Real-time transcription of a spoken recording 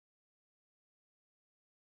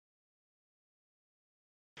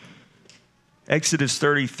Exodus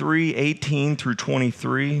 33:18 through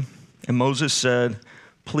 23. And Moses said,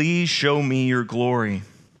 "Please show me your glory."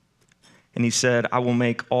 And he said, "I will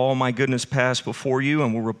make all my goodness pass before you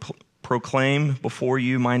and will proclaim before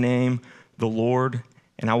you my name, the Lord.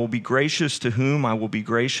 And I will be gracious to whom I will be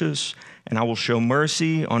gracious, and I will show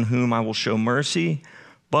mercy on whom I will show mercy.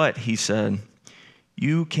 But," he said,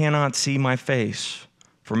 "you cannot see my face,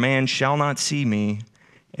 for man shall not see me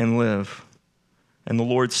and live." And the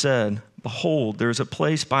Lord said, "Behold, there is a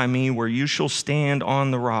place by me where you shall stand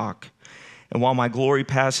on the rock. And while my glory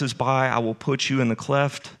passes by, I will put you in the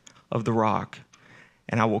cleft of the rock,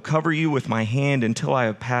 and I will cover you with my hand until I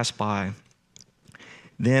have passed by.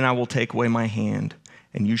 Then I will take away my hand,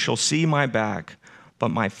 and you shall see my back,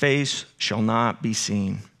 but my face shall not be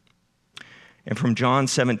seen." And from John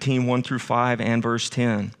 17:1 through 5 and verse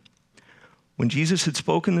 10. When Jesus had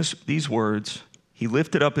spoken these words, he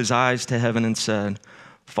lifted up his eyes to heaven and said,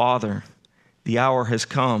 "Father, the hour has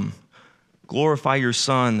come. Glorify your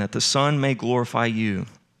Son, that the Son may glorify you,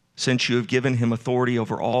 since you have given him authority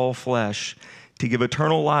over all flesh, to give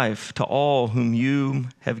eternal life to all whom you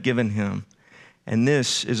have given him. And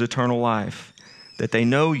this is eternal life, that they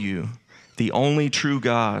know you, the only true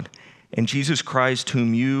God, and Jesus Christ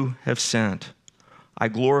whom you have sent. I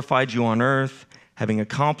glorified you on earth, having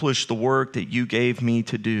accomplished the work that you gave me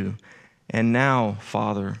to do. And now,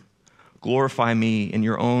 Father, glorify me in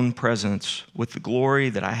your own presence with the glory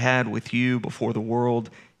that I had with you before the world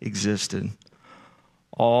existed.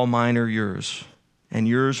 All mine are yours, and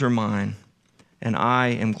yours are mine, and I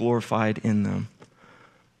am glorified in them."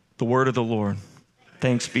 The word of the Lord.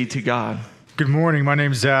 Thanks be to God. Good morning. My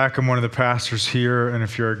name's Zach. I'm one of the pastors here, and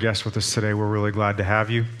if you're a guest with us today, we're really glad to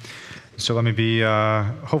have you. So let me be,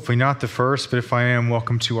 hopefully not the first, but if I am,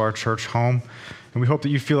 welcome to our church home. And we hope that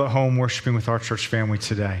you feel at home worshiping with our church family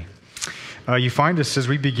today. You find us as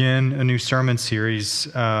we begin a new sermon series,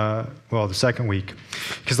 the second week.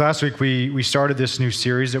 Because last week we started this new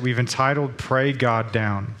series that we've entitled Pray God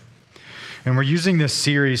Down. And we're using this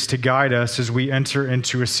series to guide us as we enter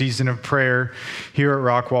into a season of prayer here at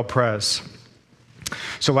Rockwall Pres.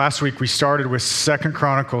 So last week we started with 2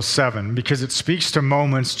 Chronicles 7 because it speaks to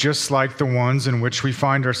moments just like the ones in which we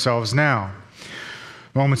find ourselves now.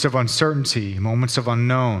 Moments of uncertainty, moments of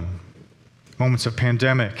unknown, moments of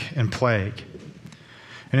pandemic and plague.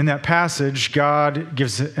 And in that passage, God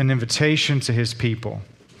gives an invitation to his people.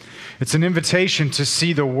 It's an invitation to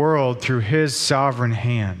see the world through his sovereign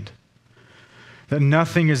hand. That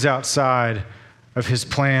nothing is outside of his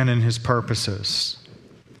plan and his purposes.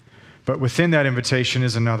 But within that invitation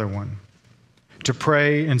is another one. To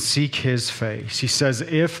pray and seek his face. He says,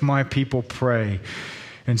 "If my people pray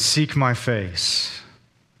and seek my face,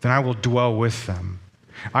 then I will dwell with them.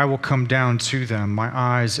 I will come down to them. My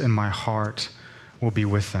eyes and my heart will be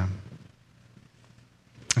with them."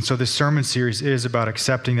 And so this sermon series is about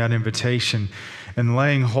accepting that invitation and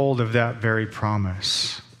laying hold of that very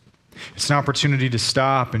promise. It's an opportunity to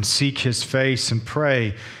stop and seek his face and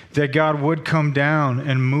pray that God would come down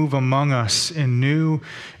and move among us in new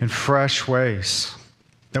and fresh ways,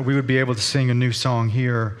 that we would be able to sing a new song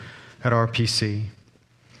here at RPC.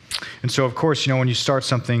 And so, of course, when you start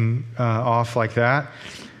something off like that,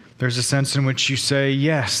 there's a sense in which you say,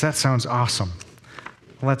 "Yes, that sounds awesome.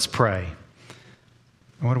 Let's pray."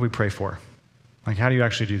 And what do we pray for? How do you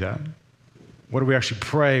actually do that? What do we actually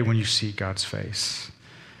pray when you see God's face?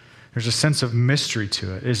 There's a sense of mystery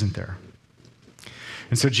to it, isn't there?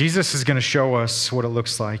 And so Jesus is going to show us what it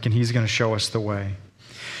looks like, and he's going to show us the way.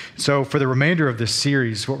 So for the remainder of this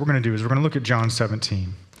series, what we're going to do is we're going to look at John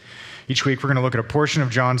 17. Each week, we're going to look at a portion of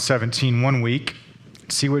John 17 one week,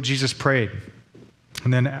 see what Jesus prayed.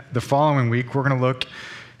 And then the following week, we're going to look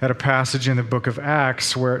at a passage in the book of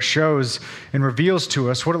Acts where it shows and reveals to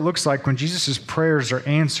us what it looks like when Jesus' prayers are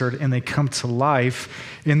answered and they come to life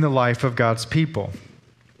in the life of God's people.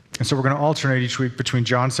 And so we're going to alternate each week between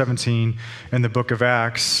John 17 and the book of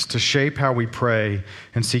Acts to shape how we pray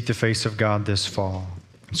and seek the face of God this fall.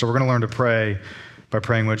 And so we're going to learn to pray by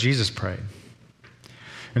praying what Jesus prayed.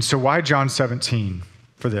 And so why John 17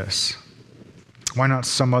 for this? Why not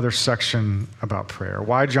some other section about prayer?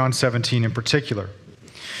 Why John 17 in particular?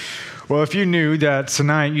 Well, if you knew that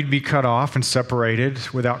tonight you'd be cut off and separated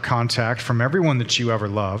without contact from everyone that you ever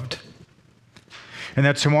loved, and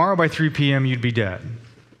that tomorrow by 3 p.m. you'd be dead,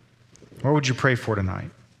 what would you pray for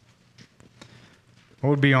tonight?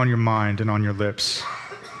 What would be on your mind and on your lips?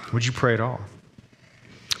 Would you pray at all?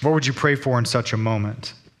 What would you pray for in such a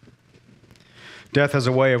moment? Death has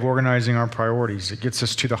a way of organizing our priorities. It gets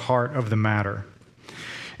us to the heart of the matter.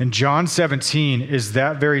 And John 17 is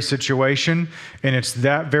that very situation, and it's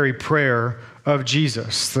that very prayer of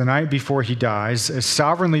Jesus, the night before he dies, as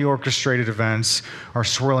sovereignly orchestrated events are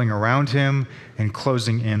swirling around him and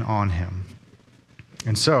closing in on him.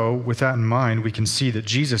 And so, with that in mind, we can see that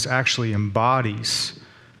Jesus actually embodies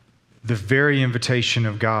the very invitation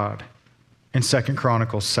of God in 2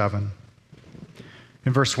 Chronicles 7.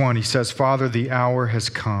 In verse 1, he says, "Father, the hour has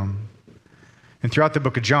come." And throughout the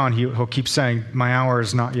book of John, he'll keep saying, "My hour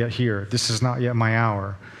is not yet here. This is not yet my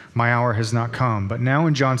hour. My hour has not come." But now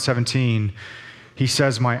in John 17, he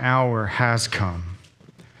says, "My hour has come.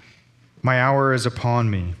 My hour is upon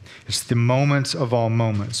me." It's the moment of all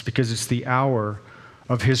moments because it's the hour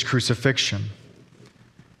of his crucifixion.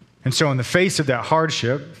 And so in the face of that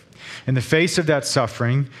hardship, in the face of that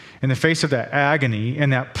suffering, in the face of that agony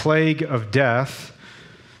and that plague of death,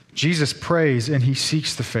 Jesus prays and he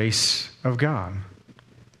seeks the face of God.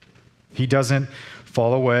 He doesn't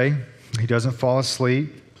fall away. He doesn't fall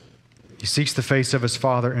asleep. He seeks the face of his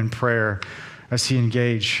Father in prayer as he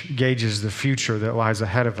engages the future that lies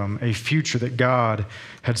ahead of him, a future that God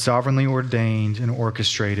had sovereignly ordained and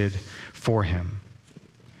orchestrated for him.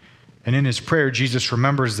 And in his prayer, Jesus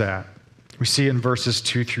remembers that. We see it in verses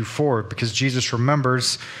 2 through 4, because Jesus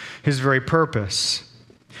remembers his very purpose,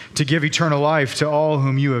 to give eternal life to all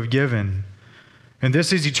whom you have given. And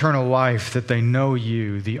this is eternal life, that they know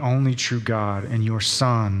you, the only true God, and your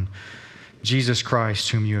Son, Jesus Christ,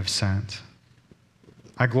 whom you have sent.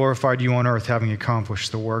 I glorified you on earth, having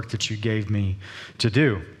accomplished the work that you gave me to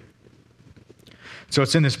do. So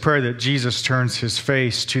it's in this prayer that Jesus turns his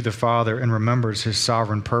face to the Father and remembers his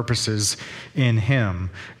sovereign purposes in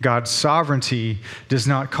him. God's sovereignty does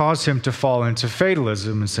not cause him to fall into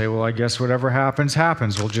fatalism and say, well, I guess whatever happens,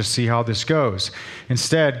 happens. We'll just see how this goes.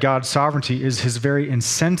 Instead, God's sovereignty is his very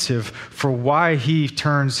incentive for why he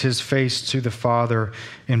turns his face to the Father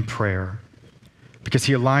in prayer, because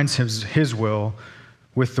he aligns his will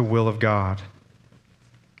with the will of God.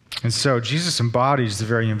 And so Jesus embodies the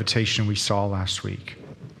very invitation we saw last week.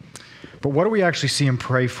 But what do we actually see him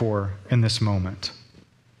pray for in this moment?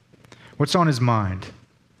 What's on his mind?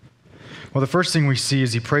 Well, the first thing we see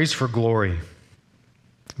is he prays for glory.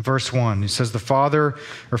 Verse 1, he says, Father,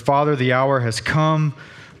 the hour has come.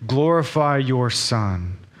 Glorify your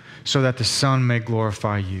Son, so that the Son may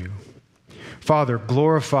glorify you. Father,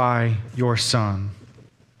 glorify your Son.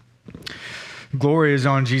 Glory is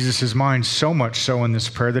on Jesus' mind, so much so in this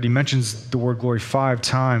prayer that he mentions the word glory 5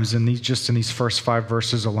 times in these first 5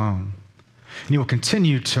 verses alone. And he will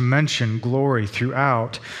continue to mention glory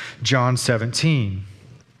throughout John 17.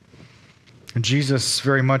 And Jesus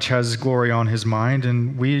very much has glory on his mind,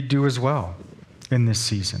 and we do as well in this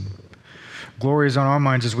season. Glory is on our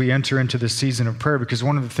minds as we enter into this season of prayer, because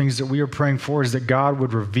one of the things that we are praying for is that God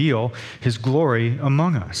would reveal his glory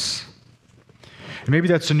among us. And maybe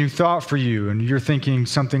that's a new thought for you, and you're thinking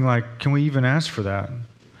something like, can we even ask for that?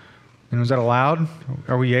 And is that allowed?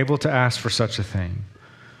 Are we able to ask for such a thing?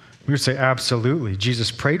 We would say, absolutely.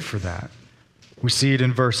 Jesus prayed for that. We see it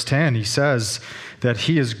in verse 10. He says that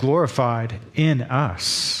he is glorified in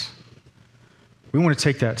us. We want to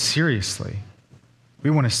take that seriously.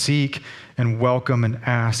 We want to seek and welcome and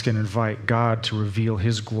ask and invite God to reveal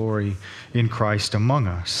his glory in Christ among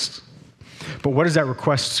us. But what does that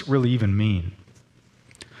request really even mean?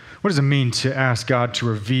 What does it mean to ask God to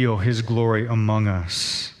reveal his glory among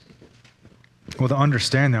us? Well, to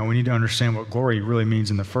understand that, we need to understand what glory really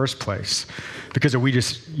means in the first place. Because are we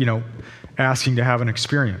just, asking to have an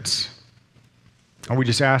experience? Are we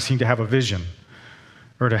just asking to have a vision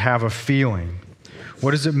or to have a feeling?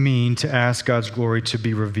 What does it mean to ask God's glory to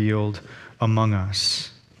be revealed among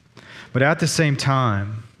us? But at the same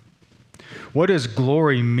time, what does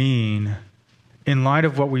glory mean in light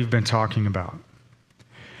of what we've been talking about?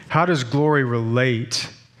 How does glory relate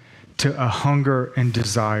to a hunger and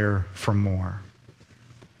desire for more?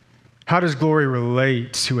 How does glory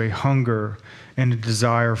relate to a hunger and a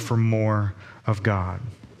desire for more of God?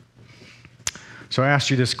 So I asked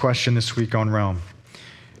you this question this week on Realm.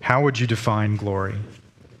 How would you define glory?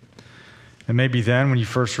 And maybe then when you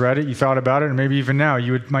first read it, you thought about it, and maybe even now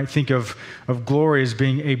you might think of glory as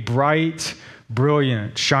being a bright,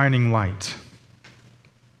 brilliant, shining light.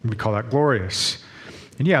 We call that glorious.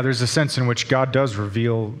 And yeah, there's a sense in which God does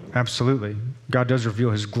reveal, absolutely, God does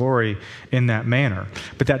reveal his glory in that manner.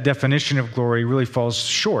 But that definition of glory really falls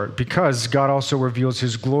short, because God also reveals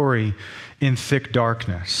his glory in thick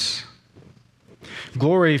darkness.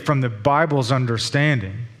 Glory, from the Bible's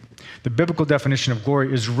understanding, the biblical definition of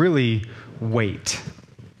glory is really weight.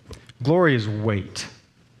 Glory is weight.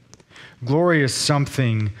 Glory is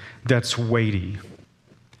something that's weighty.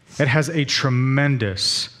 It has a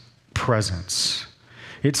tremendous presence.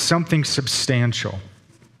 It's something substantial.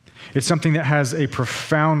 It's something that has a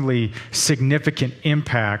profoundly significant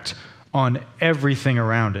impact on everything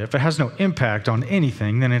around it. If it has no impact on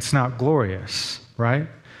anything, then it's not glorious, right?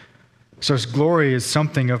 So glory is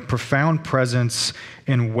something of profound presence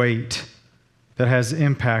and weight that has an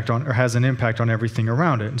impact on everything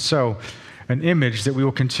around it. And so an image that we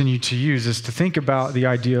will continue to use is to think about the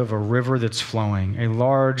idea of a river that's flowing, a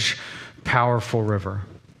large, powerful river,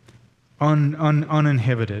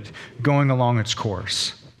 uninhibited, going along its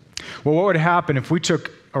course. Well, what would happen if we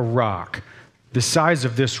took a rock the size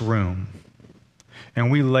of this room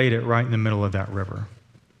and we laid it right in the middle of that river?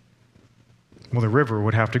 Well, the river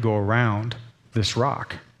would have to go around this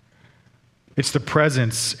rock. It's the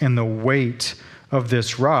presence and the weight of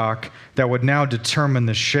this rock that would now determine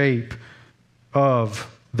the shape of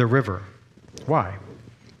the river. Why?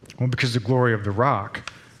 Well, because the glory of the rock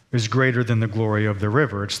is greater than the glory of the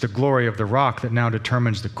river. It's the glory of the rock that now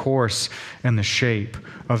determines the course and the shape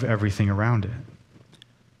of everything around it.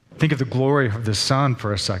 Think of the glory of the sun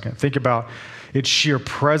for a second. Think about its sheer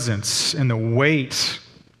presence and the weight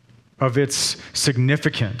of its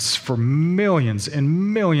significance for millions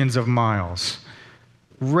and millions of miles,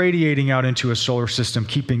 radiating out into a solar system,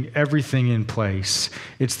 keeping everything in place.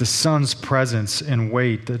 It's the sun's presence and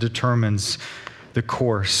weight that determines the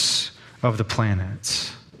course of the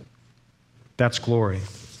planets. That's glory.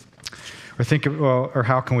 Or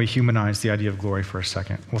how can we humanize the idea of glory for a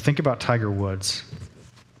second? Well, think about Tiger Woods.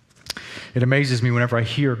 It amazes me whenever I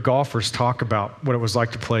hear golfers talk about what it was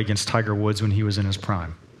like to play against Tiger Woods when he was in his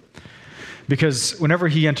prime. Because whenever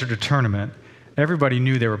he entered a tournament, everybody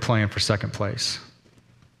knew they were playing for second place.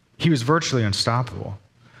 He was virtually unstoppable.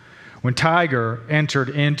 When Tiger entered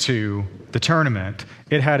into the tournament,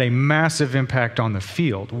 it had a massive impact on the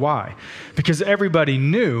field. Why? Because everybody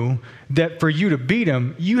knew that for you to beat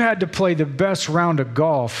him, you had to play the best round of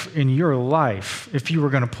golf in your life if you were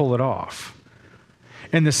going to pull it off.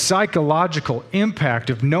 And the psychological impact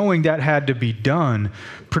of knowing that had to be done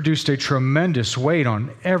produced a tremendous weight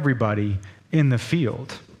on everybody in the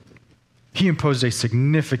field. He imposed a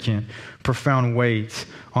significant, profound weight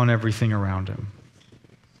on everything around him.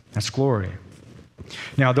 That's glory.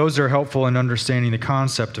 Now, those are helpful in understanding the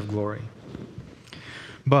concept of glory.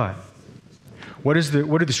 But what do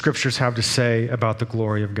the scriptures have to say about the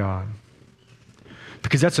glory of God?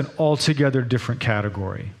 Because that's an altogether different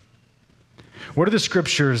category. What do the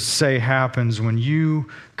scriptures say happens when you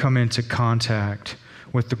come into contact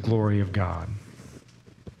with the glory of God?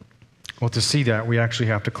 Well, to see that, we actually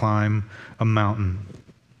have to climb a mountain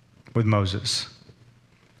with Moses.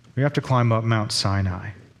 We have to climb up Mount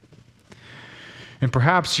Sinai. And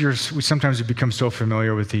perhaps we sometimes become so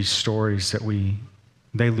familiar with these stories that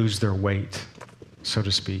they lose their weight, so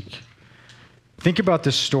to speak. Think about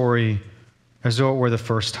this story as though it were the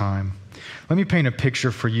first time. Let me paint a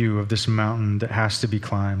picture for you of this mountain that has to be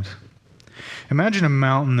climbed. Imagine a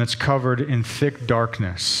mountain that's covered in thick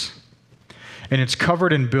darkness, and it's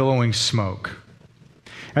covered in billowing smoke.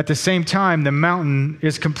 At the same time, the mountain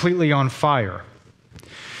is completely on fire.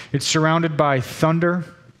 It's surrounded by thunder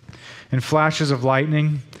and flashes of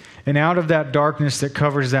lightning, and out of that darkness that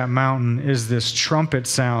covers that mountain is this trumpet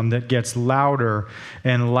sound that gets louder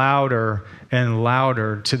and louder and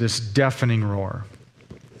louder to this deafening roar.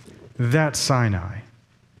 That's Sinai,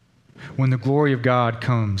 when the glory of God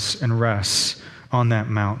comes and rests on that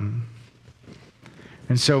mountain.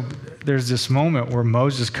 And so there's this moment where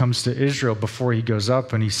Moses comes to Israel before he goes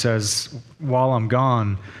up, and he says, while I'm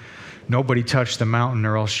gone, nobody touch the mountain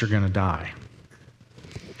or else you're going to die.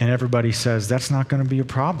 And everybody says, that's not going to be a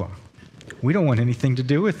problem. We don't want anything to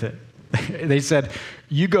do with it. They said,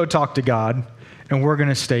 you go talk to God, and we're going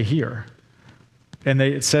to stay here. And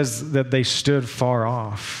it says that they stood far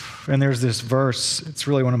off. And there's this verse, it's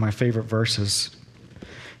really one of my favorite verses.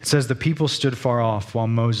 It says, the people stood far off while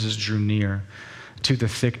Moses drew near to the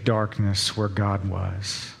thick darkness where God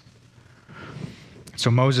was.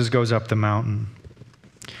 So Moses goes up the mountain.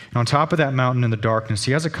 And on top of that mountain in the darkness,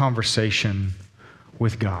 he has a conversation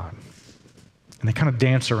with God. And they kind of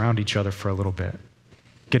dance around each other for a little bit,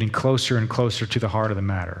 getting closer and closer to the heart of the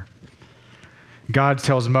matter. God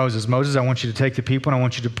tells Moses, I want you to take the people and I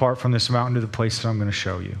want you to depart from this mountain to the place that I'm going to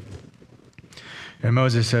show you. And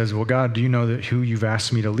Moses says, well, God, do you know that who you've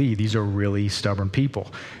asked me to lead? These are really stubborn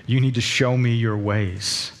people. You need to show me your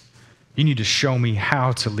ways. You need to show me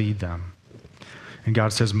how to lead them. And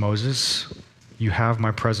God says, Moses, you have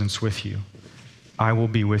my presence with you. I will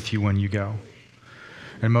be with you when you go.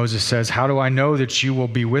 And Moses says, how do I know that you will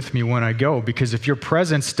be with me when I go? Because if your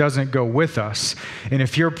presence doesn't go with us, and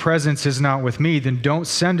if your presence is not with me, then don't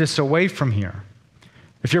send us away from here.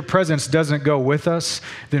 If your presence doesn't go with us,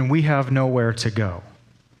 then we have nowhere to go.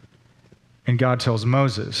 And God tells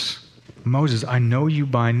Moses, Moses, I know you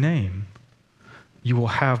by name. You will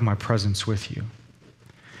have my presence with you.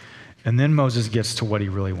 And then Moses gets to what he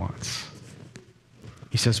really wants.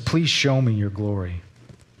 He says, please show me your glory.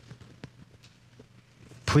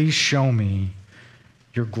 Please show me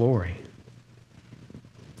your glory.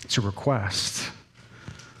 It's a request.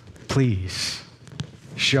 Please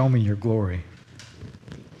show me your glory.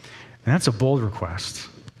 And that's a bold request.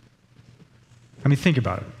 I mean, think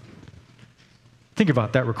about it. Think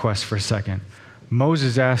about that request for a second.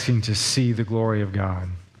 Moses asking to see the glory of God.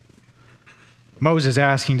 Moses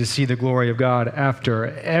asking to see the glory of God after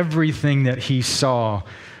everything that he saw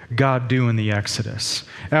God do in the Exodus.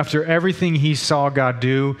 After everything he saw God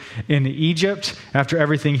do in Egypt, after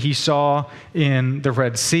everything he saw in the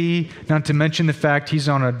Red Sea, not to mention the fact he's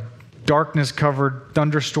on a darkness-covered,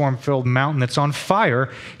 thunderstorm-filled mountain that's on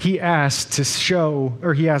fire, he asked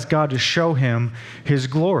God to show him his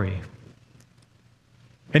glory.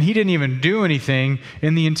 And he didn't even do anything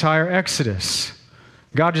in the entire Exodus.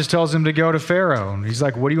 God just tells him to go to Pharaoh. And he's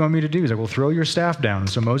like, what do you want me to do? He's like, well, throw your staff down. And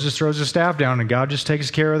so Moses throws his staff down, and God just takes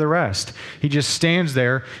care of the rest. He just stands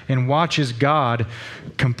there and watches God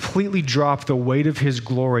completely drop the weight of his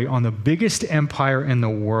glory on the biggest empire in the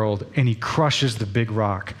world, and he crushes the big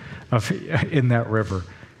rock in that river.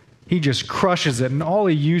 He just crushes it, and all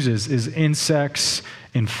he uses is insects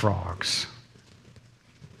and frogs.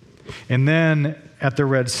 And then at the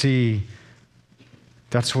Red Sea,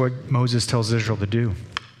 that's what Moses tells Israel to do.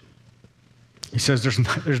 He says,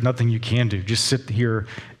 there's nothing you can do. Just sit here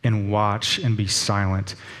and watch and be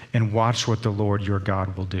silent and watch what the Lord your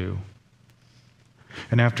God will do.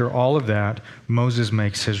 And after all of that, Moses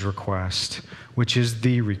makes his request, which is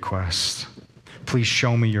the request. Please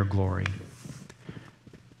show me your glory.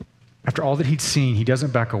 After all that he'd seen, he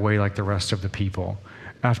doesn't back away like the rest of the people.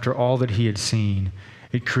 After all that he had seen,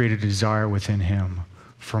 it created a desire within him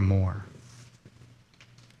for more.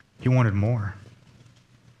 He wanted more.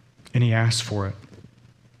 And he asked for it.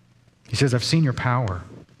 He says, I've seen your power.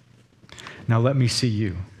 Now let me see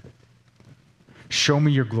you. Show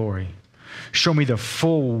me your glory. Show me the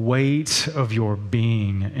full weight of your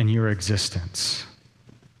being and your existence.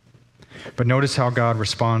 But notice how God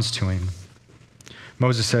responds to him.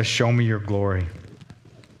 Moses says, show me your glory.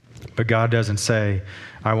 But God doesn't say,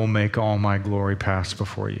 I will make all my glory pass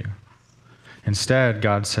before you. Instead,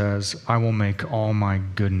 God says, I will make all my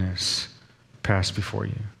goodness pass before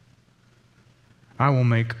you. I will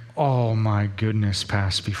make all my goodness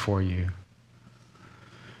pass before you.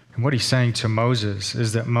 And what he's saying to Moses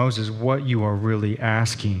is that, Moses, what you are really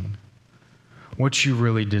asking, what you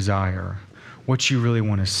really desire, what you really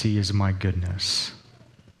want to see is my goodness.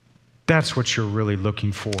 That's what you're really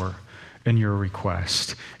looking for in your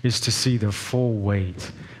request, is to see the full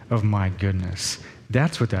weight of my goodness.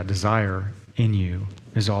 That's what that desire in you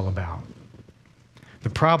is all about.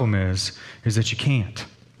 The problem is that you can't.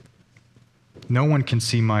 No one can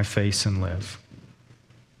see my face and live.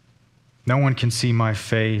 No one can see my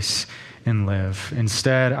face and live.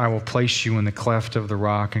 Instead, I will place you in the cleft of the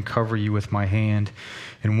rock and cover you with my hand.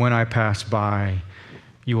 And when I pass by,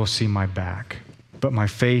 you will see my back, but my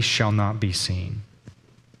face shall not be seen.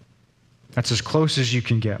 That's as close as you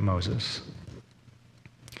can get, Moses.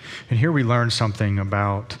 And here we learn something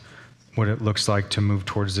about what it looks like to move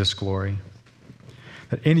towards this glory.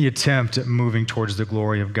 That any attempt at moving towards the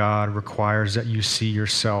glory of God requires that you see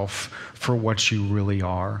yourself for what you really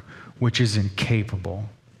are, which is incapable,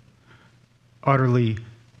 utterly,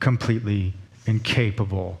 completely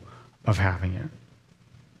incapable of having it.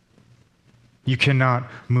 You cannot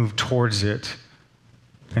move towards it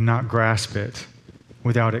and not grasp it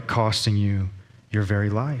without it costing you your very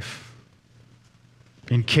life.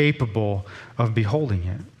 Incapable of beholding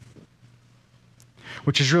it.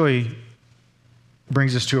 Which is really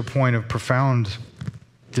brings us to a point of profound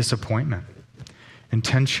disappointment and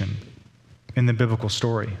tension in the biblical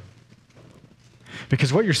story.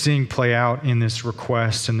 Because what you're seeing play out in this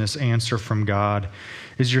request and this answer from God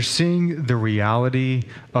is you're seeing the reality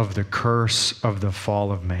of the curse of the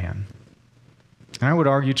fall of man. And I would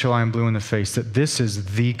argue till I am blue in the face that this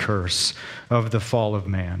is the curse of the fall of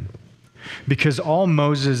man. Because all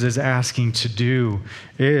Moses is asking to do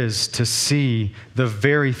is to see the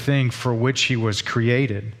very thing for which he was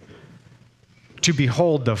created. To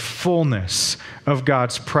behold the fullness of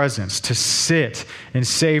God's presence, to sit and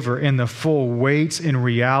savor in the full weight and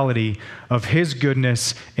reality of his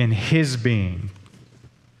goodness and his being.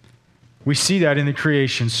 We see that in the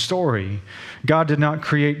creation story. God did not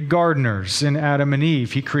create gardeners in Adam and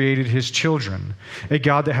Eve. He created his children. A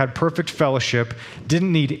God that had perfect fellowship,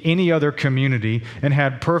 didn't need any other community, and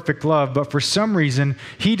had perfect love. But for some reason,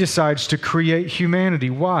 he decides to create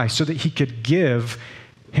humanity. Why? So that he could give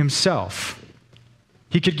himself.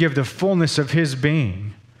 He could give the fullness of his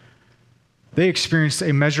being. They experienced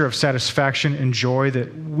a measure of satisfaction and joy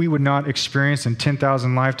that we would not experience in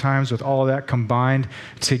 10,000 lifetimes with all of that combined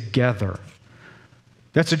together.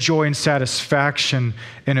 That's a joy and satisfaction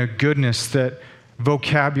and a goodness that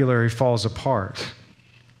vocabulary falls apart.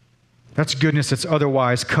 That's goodness that's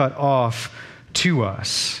otherwise cut off to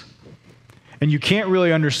us. And you can't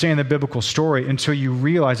really understand the biblical story until you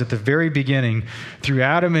realize at the very beginning, through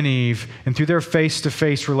Adam and Eve and through their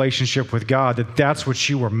face-to-face relationship with God, that that's what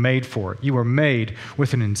you were made for. You were made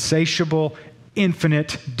with an insatiable,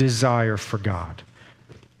 infinite desire for God.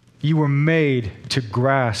 You were made to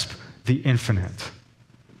grasp the infinite,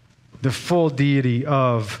 the full deity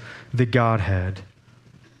of the Godhead,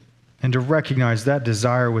 and to recognize that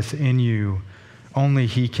desire within you only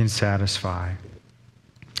He can satisfy.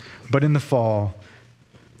 But in the fall,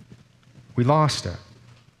 we lost it.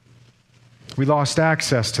 We lost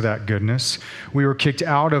access to that goodness. We were kicked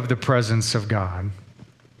out of the presence of God,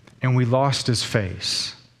 and we lost His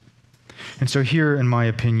face. And so here, in my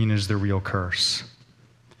opinion, is the real curse,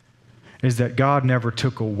 is that God never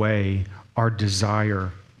took away our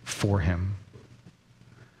desire for Him.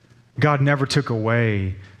 God never took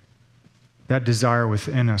away that desire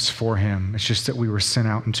within us for Him. It's just that we were sent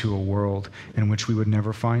out into a world in which we would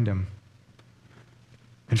never find Him.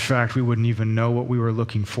 In fact, we wouldn't even know what we were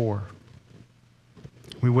looking for.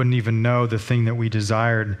 We wouldn't even know the thing that we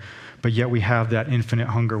desired, but yet we have that infinite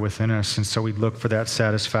hunger within us, and so we look for that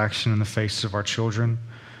satisfaction in the faces of our children,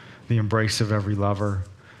 the embrace of every lover,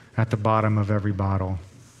 at the bottom of every bottle.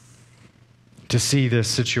 To see this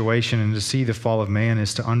situation and to see the fall of man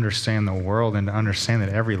is to understand the world and to understand that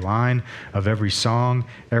every line of every song,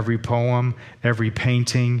 every poem, every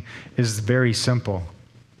painting is very simple.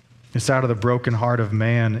 It's out of the broken heart of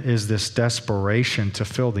man is this desperation to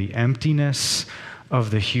fill the emptiness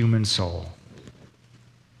of the human soul.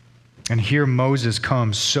 And here Moses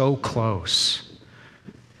comes so close.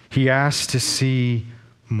 He asks to see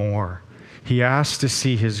more. He asks to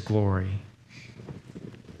see His glory.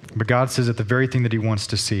 But God says that the very thing that He wants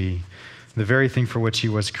to see, the very thing for which He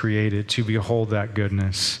was created, to behold that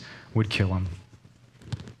goodness, would kill Him.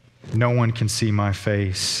 No one can see my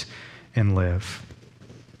face and live.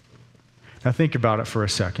 Now think about it for a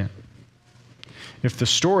second. If the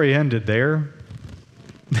story ended there,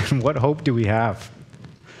 then what hope do we have?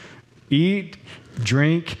 Eat,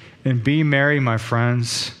 drink, and be merry, my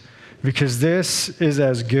friends, because this is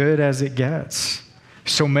as good as it gets.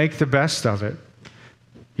 So make the best of it.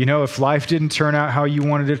 You know, if life didn't turn out how you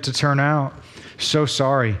wanted it to turn out, so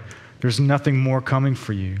sorry. There's nothing more coming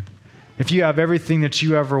for you. If you have everything that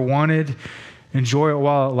you ever wanted, enjoy it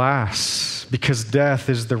while it lasts, because death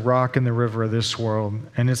is the rock in the river of this world,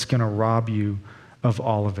 and it's going to rob you of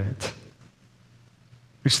all of it.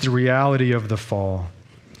 It's the reality of the fall,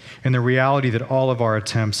 and the reality that all of our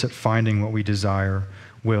attempts at finding what we desire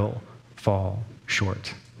will fall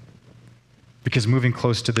short. Because moving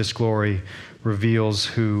close to this glory reveals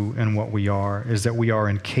who and what we are, is that we are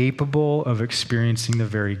incapable of experiencing the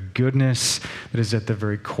very goodness that is at the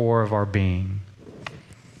very core of our being.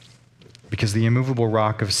 Because the immovable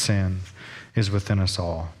rock of sin is within us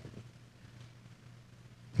all.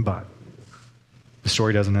 But the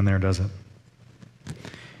story doesn't end there, does it?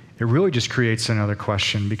 It really just creates another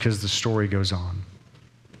question because the story goes on.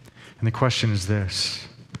 And the question is this: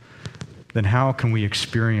 then how can we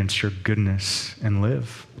experience your goodness and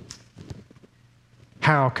live?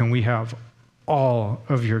 How can we have all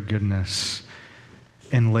of your goodness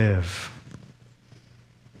and live?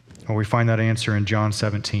 Well, we find that answer in John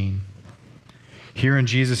 17. Here in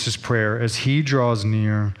Jesus' prayer, as He draws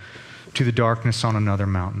near to the darkness on another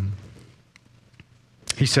mountain,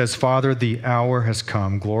 He says, Father, the hour has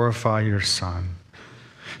come. Glorify your Son.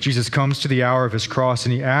 Jesus comes to the hour of His cross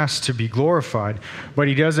and He asks to be glorified, but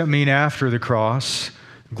He doesn't mean after the cross,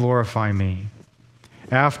 glorify me.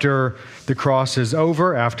 After the cross is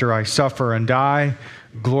over, after I suffer and die,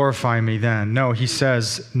 glorify me then. No, He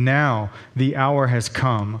says, now the hour has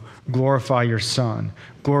come. Glorify your Son.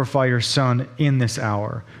 Glorify your Son in this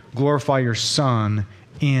hour. Glorify your Son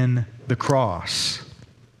in the cross.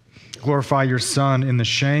 Glorify your Son in the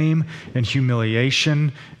shame and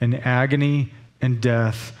humiliation and agony and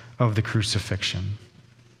death of the crucifixion.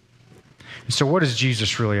 And so what is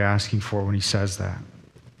Jesus really asking for when He says that?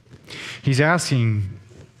 He's asking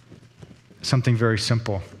something very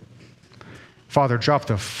simple. Father, drop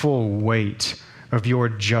the full weight of your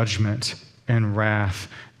judgment and wrath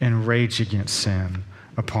and rage against sin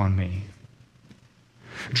upon me.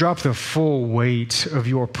 Drop the full weight of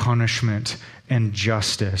your punishment and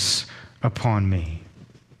justice upon me.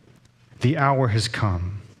 The hour has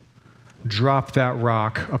come. Drop that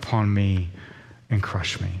rock upon me and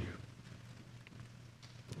crush me.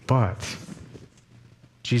 But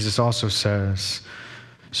Jesus also says,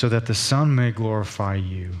 so that the Son may glorify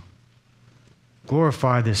you.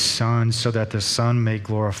 Glorify the Son so that the Son may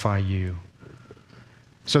glorify you.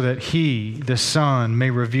 So that He, the Son, may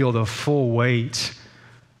reveal the full weight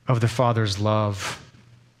of the Father's love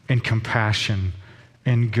and compassion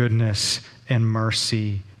and goodness and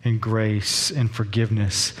mercy and grace and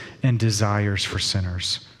forgiveness and desires for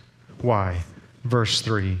sinners. Why? Verse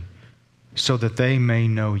 3, so that they may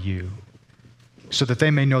know you, so that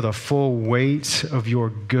they may know the full weight of your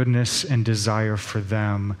goodness and desire for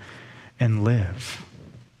them and live.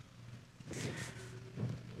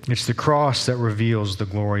 It's the cross that reveals the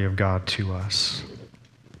glory of God to us.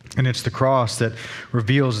 And it's the cross that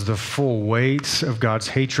reveals the full weight of God's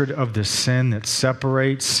hatred of the sin that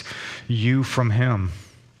separates you from Him.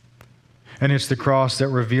 And it's the cross that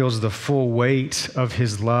reveals the full weight of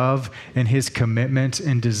His love and His commitment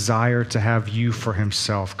and desire to have you for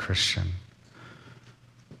Himself, Christian.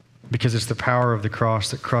 Because it's the power of the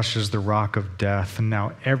cross that crushes the rock of death. And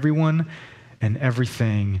now everyone and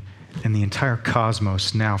everything in the entire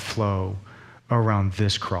cosmos now flow around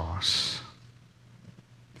this cross.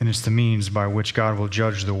 And it's the means by which God will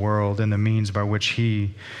judge the world and the means by which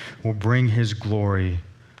He will bring His glory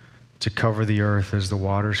to cover the earth as the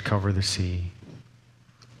waters cover the sea.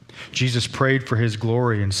 Jesus prayed for His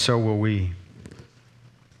glory, and so will we.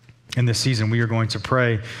 In this season, we are going to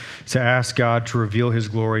pray to ask God to reveal His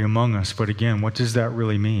glory among us. But again, what does that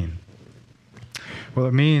really mean? Well,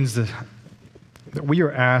 it means that we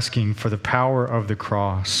are asking for the power of the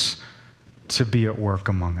cross to be at work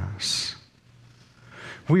among us.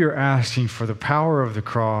 We are asking for the power of the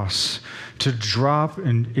cross to drop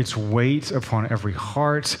in its weight upon every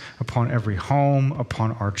heart, upon every home,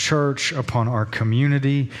 upon our church, upon our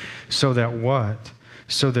community, so that what?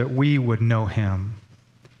 So that we would know Him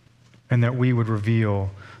and that we would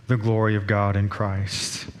reveal the glory of God in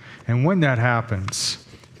Christ. And when that happens,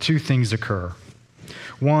 two things occur.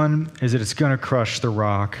 One is that it's going to crush the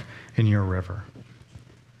rock in your river.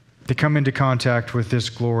 To come into contact with this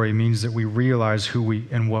glory means that we realize who we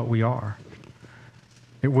and what we are.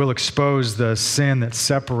 It will expose the sin that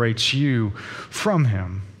separates you from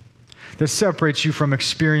Him, that separates you from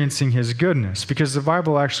experiencing His goodness, because the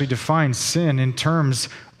Bible actually defines sin in terms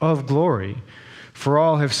of glory. For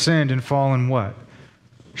all have sinned and fallen what?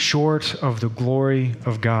 Short of the glory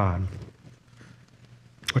of God.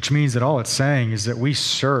 Which means that all it's saying is that we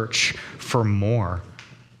search for more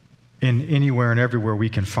in anywhere and everywhere we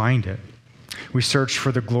can find it. We search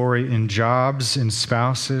for the glory in jobs, in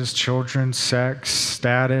spouses, children, sex,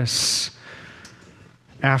 status,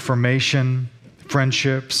 affirmation,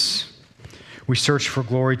 friendships. We search for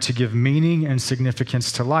glory to give meaning and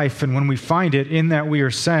significance to life. And when we find it, in that we are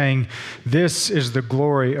saying, this is the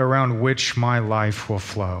glory around which my life will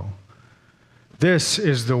flow. This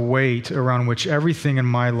is the weight around which everything in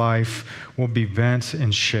my life will be bent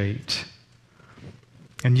and shaped.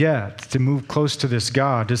 And yet, to move close to this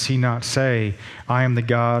God, does He not say, I am the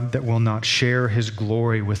God that will not share His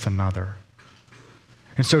glory with another?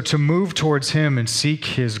 And so to move towards Him and seek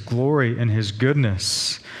His glory and His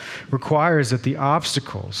goodness requires that the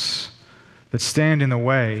obstacles that stand in the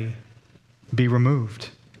way be removed.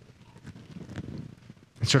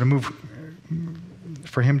 And so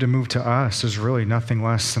for Him to move to us is really nothing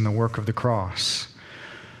less than the work of the cross.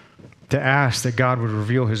 To ask that God would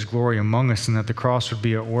reveal His glory among us and that the cross would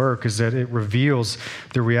be at work is that it reveals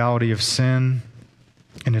the reality of sin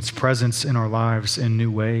and its presence in our lives in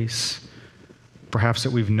new ways, perhaps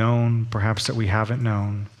that we've known, perhaps that we haven't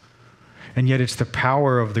known. And yet it's the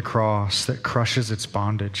power of the cross that crushes its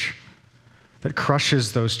bondage, that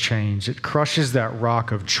crushes those chains. It crushes that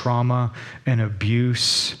rock of trauma and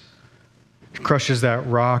abuse. It crushes that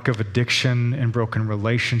rock of addiction and broken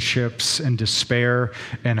relationships and despair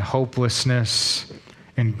and hopelessness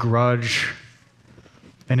and grudge.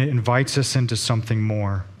 And it invites us into something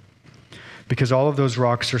more. Because all of those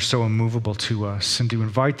rocks are so immovable to us. And to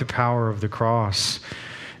invite the power of the cross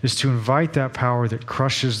is to invite that power that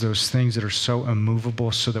crushes those things that are so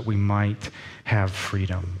immovable so that we might have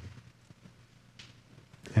freedom.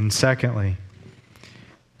 And secondly,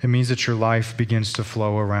 it means that your life begins to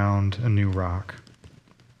flow around a new rock.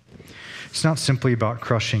 It's not simply about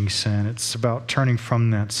crushing sin. It's about turning from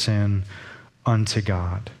that sin unto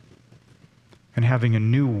God. and having a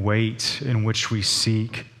new weight in which we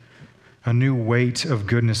seek, a new weight of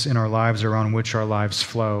goodness in our lives around which our lives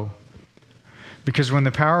flow. Because when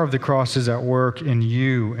the power of the cross is at work in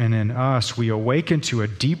you and in us, we awaken to a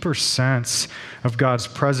deeper sense of God's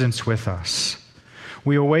presence with us.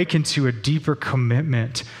 We awaken to a deeper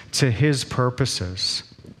commitment to His purposes,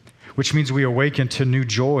 which means we awaken to new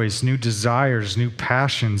joys, new desires, new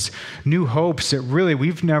passions, new hopes that really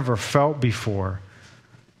we've never felt before,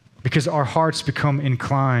 because our hearts become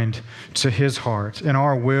inclined to His heart and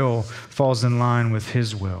our will falls in line with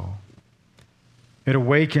His will. It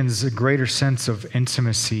awakens a greater sense of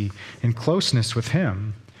intimacy and closeness with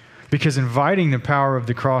Him, because inviting the power of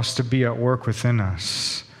the cross to be at work within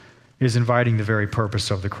us is inviting the very purpose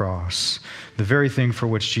of the cross, the very thing for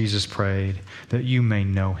which Jesus prayed, that you may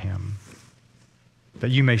know Him, that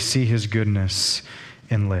you may see His goodness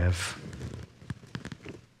and live.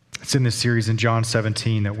 It's in this series in John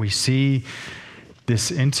 17 that we see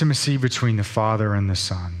this intimacy between the Father and the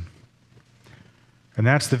Son. And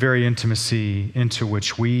that's the very intimacy into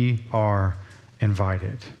which we are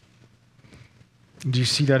invited. Do you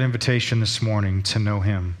see that invitation this morning to know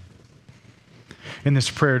Him? In this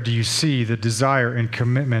prayer, do you see the desire and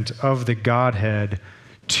commitment of the Godhead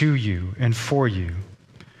to you and for you?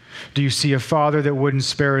 Do you see a Father that wouldn't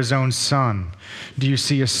spare His own Son? Do you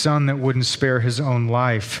see a Son that wouldn't spare His own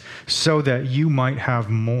life so that you might have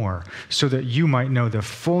more, so that you might know the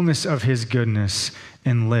fullness of His goodness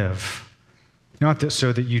and live? Not that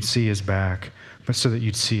so that you'd see His back, but so that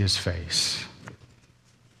you'd see His face.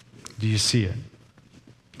 Do you see it?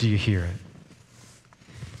 Do you hear it?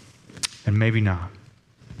 And maybe not.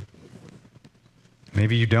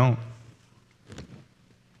 Maybe you don't.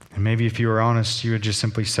 And maybe if you were honest, you would just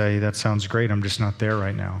simply say, that sounds great, I'm just not there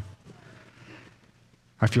right now.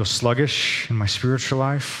 I feel sluggish in my spiritual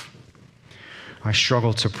life. I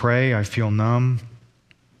struggle to pray. I feel numb.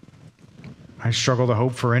 I struggle to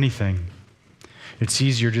hope for anything. It's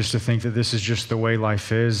easier just to think that this is just the way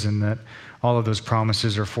life is and that all of those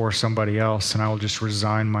promises are for somebody else, and I will just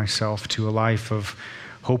resign myself to a life of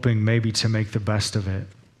hoping maybe to make the best of it,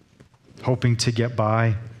 hoping to get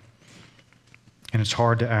by, and it's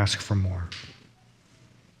hard to ask for more.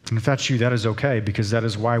 And if that's you, that is okay, because that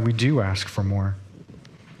is why we do ask for more.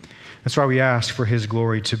 That's why we ask for His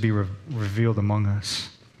glory to be revealed among us.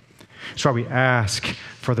 That's why we ask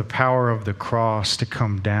for the power of the cross to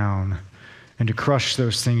come down and to crush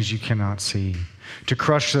those things you cannot see, to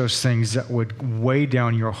crush those things that would weigh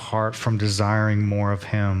down your heart from desiring more of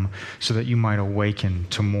Him so that you might awaken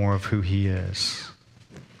to more of who He is.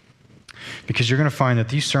 Because you're going to find that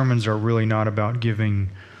these sermons are really not about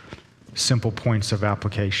giving simple points of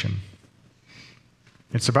application.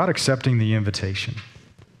 It's about accepting the invitation.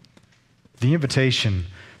 The invitation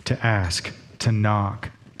to ask, to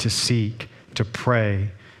knock, to seek, to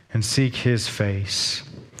pray, and seek His face.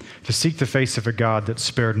 To seek the face of a God that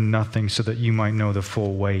spared nothing so that you might know the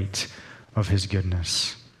full weight of His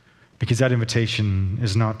goodness. Because that invitation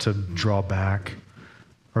is not to draw back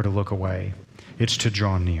or to look away. It's to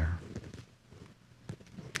draw near.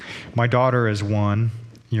 My daughter is 1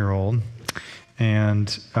 year old,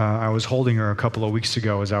 and I was holding her a couple of weeks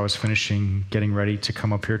ago as I was getting ready to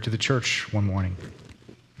come up here to the church one morning.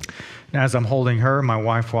 And as I'm holding her, my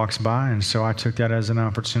wife walks by, and so I took that as an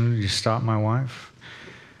opportunity to stop my wife,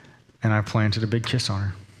 and I planted a big kiss on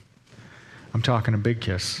her. I'm talking a big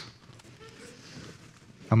kiss.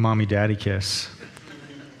 A mommy-daddy kiss.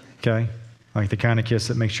 Okay? Like the kind of kiss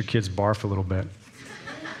that makes your kids barf a little bit.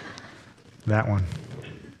 That one.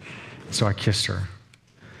 So I kissed her.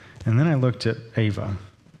 And then I looked at Ava,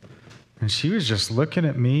 and she was just looking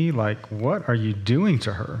at me like, what are you doing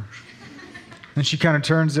to her? And she kind of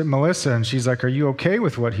turns at Melissa, and she's like, are you okay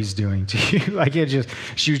with what he's doing to you?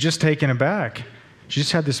 She was just taken aback. She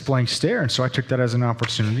just had this blank stare, and so I took that as an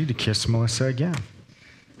opportunity to kiss Melissa again.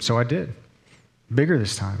 So I did. Bigger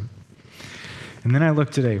this time. And then I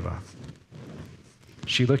looked at Ava.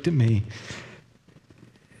 She looked at me.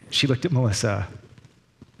 She looked at Melissa.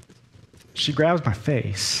 She grabs my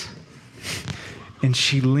face, and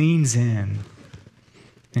she leans in,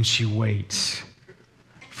 and she waits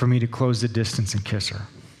for me to close the distance and kiss her.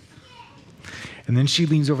 And then she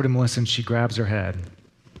leans over to Melissa, and she grabs her head,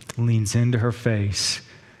 leans into her face,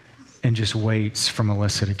 and just waits for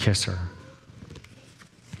Melissa to kiss her.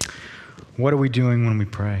 What are we doing when we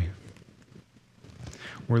pray?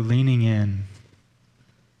 We're leaning in,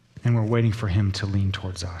 and we're waiting for Him to lean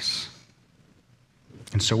towards us.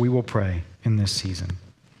 And so we will pray in this season,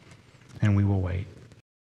 and we will wait.